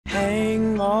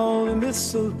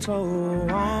mistletoe,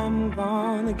 I'm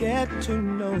gonna get to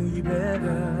know you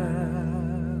better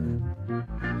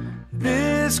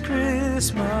this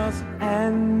Christmas.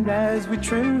 And as we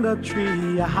trim the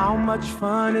tree, how much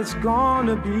fun it's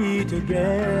gonna be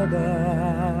together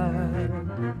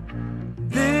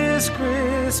this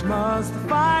Christmas. The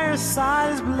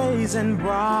fireside is blazing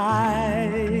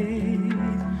bright,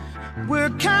 we're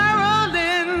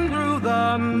caroling through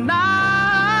the night,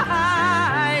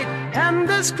 and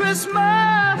this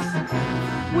Christmas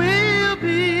will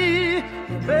be a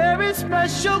very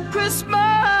special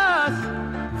Christmas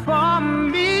for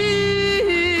me.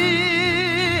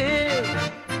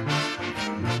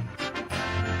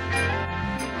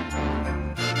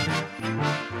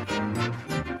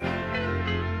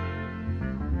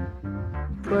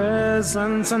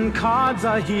 Presents and cards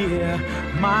are here,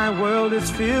 my world is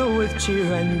filled with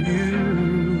cheer and you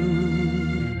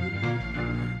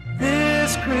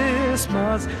this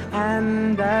Christmas.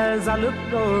 And as I look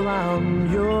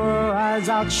around, your eyes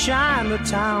outshine the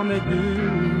town they do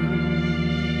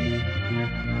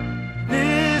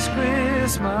this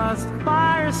Christmas. The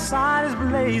fireside is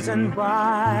blazing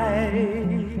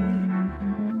bright,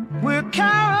 we're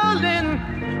caroling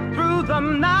through the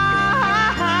night,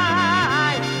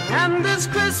 and this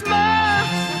Christmas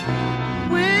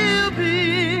will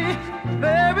be a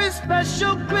very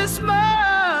special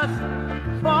Christmas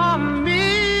for me,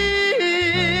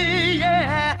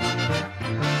 yeah.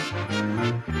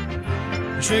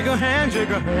 Shake a hand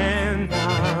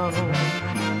now.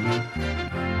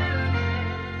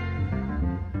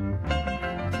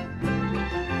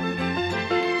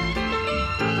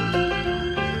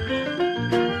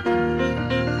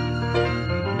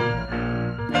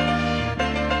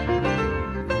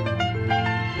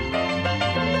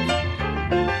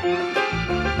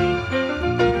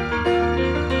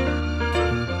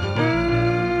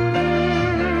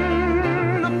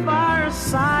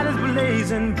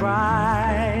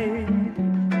 Bright,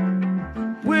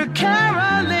 we're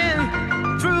caroling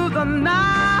through the night,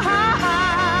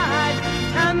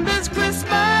 and this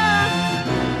Christmas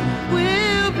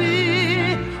will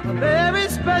be a very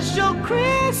special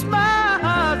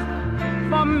Christmas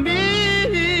for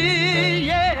me,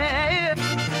 yeah.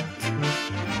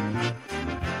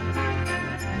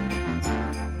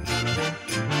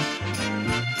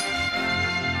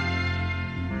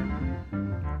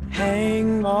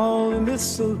 Hang all the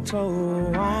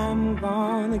mistletoe, I'm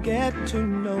gonna get to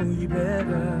know you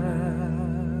better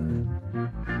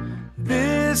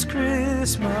this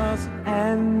Christmas.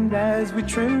 And as we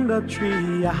trim the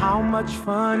tree, how much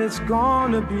fun it's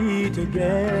gonna be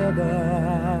together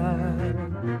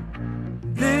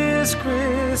this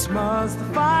Christmas. The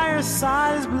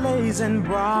fireside is blazing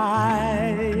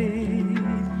bright,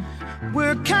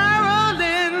 we're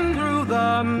caroling through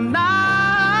the night,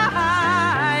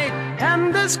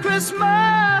 and this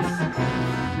Christmas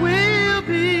will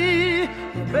be a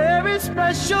very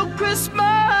special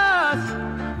Christmas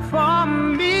for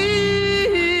me.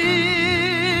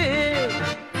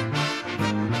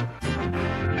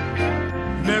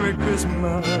 Merry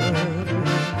Christmas.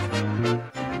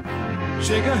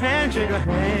 Shake a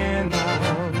hand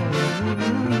now.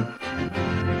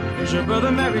 It's your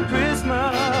brother, Merry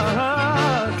Christmas.